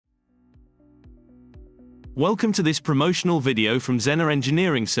Welcome to this promotional video from Zener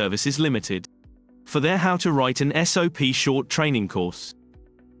Engineering Services Limited for their How to Write an SOP short training course.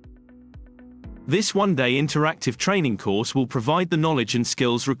 This one-day interactive training course will provide the knowledge and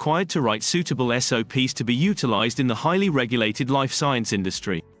skills required to write suitable SOPs to be utilized in the highly regulated life science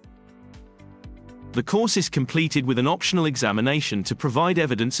industry. The course is completed with an optional examination to provide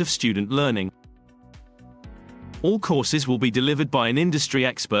evidence of student learning. All courses will be delivered by an industry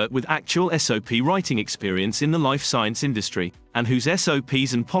expert with actual SOP writing experience in the life science industry, and whose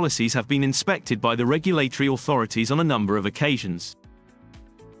SOPs and policies have been inspected by the regulatory authorities on a number of occasions.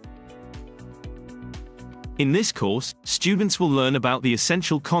 In this course, students will learn about the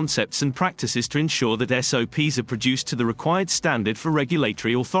essential concepts and practices to ensure that SOPs are produced to the required standard for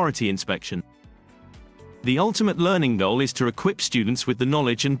regulatory authority inspection. The ultimate learning goal is to equip students with the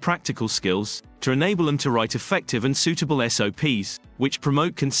knowledge and practical skills to enable them to write effective and suitable SOPs, which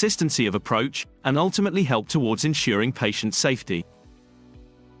promote consistency of approach and ultimately help towards ensuring patient safety.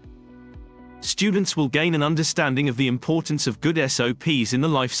 Students will gain an understanding of the importance of good SOPs in the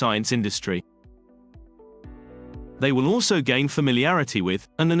life science industry. They will also gain familiarity with,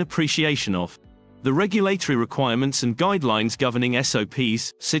 and an appreciation of, the regulatory requirements and guidelines governing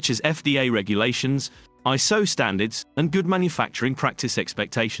SOPs, such as FDA regulations, ISO standards, and good manufacturing practice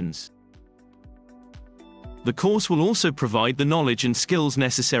expectations. The course will also provide the knowledge and skills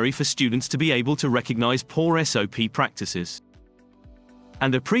necessary for students to be able to recognize poor SOP practices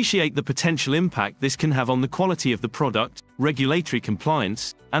and appreciate the potential impact this can have on the quality of the product, regulatory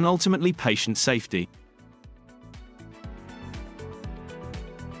compliance, and ultimately patient safety.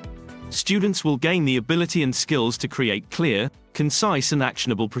 Students will gain the ability and skills to create clear, concise and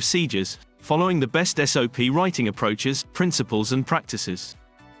actionable procedures, following the best SOP writing approaches, principles and practices.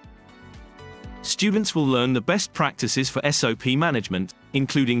 Students will learn the best practices for SOP management,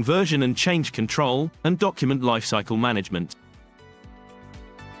 including version and change control, and document lifecycle management.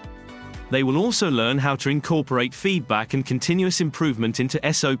 They will also learn how to incorporate feedback and continuous improvement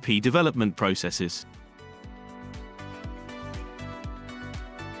into SOP development processes.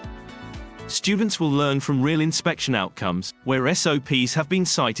 Students will learn from real inspection outcomes, where SOPs have been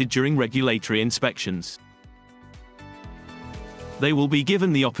cited during regulatory inspections. They will be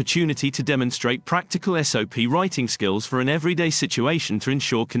given the opportunity to demonstrate practical SOP writing skills for an everyday situation to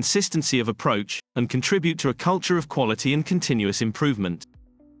ensure consistency of approach, and contribute to a culture of quality and continuous improvement.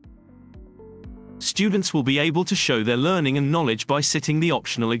 Students will be able to show their learning and knowledge by sitting the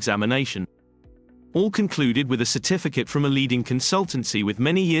optional examination. All concluded with a certificate from a leading consultancy with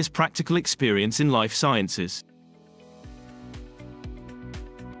many years practical experience in life sciences.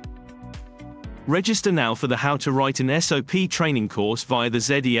 Register now for the How to Write an SOP training course via the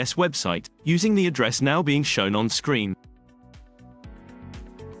ZES website, using the address now being shown on screen.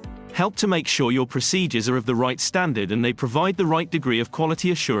 Help to make sure your procedures are of the right standard and they provide the right degree of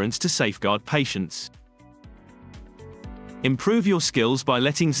quality assurance to safeguard patients. Improve your skills by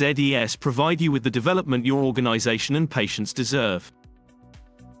letting ZES provide you with the development your organization and patients deserve.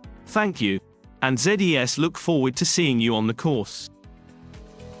 Thank you, and ZES look forward to seeing you on the course.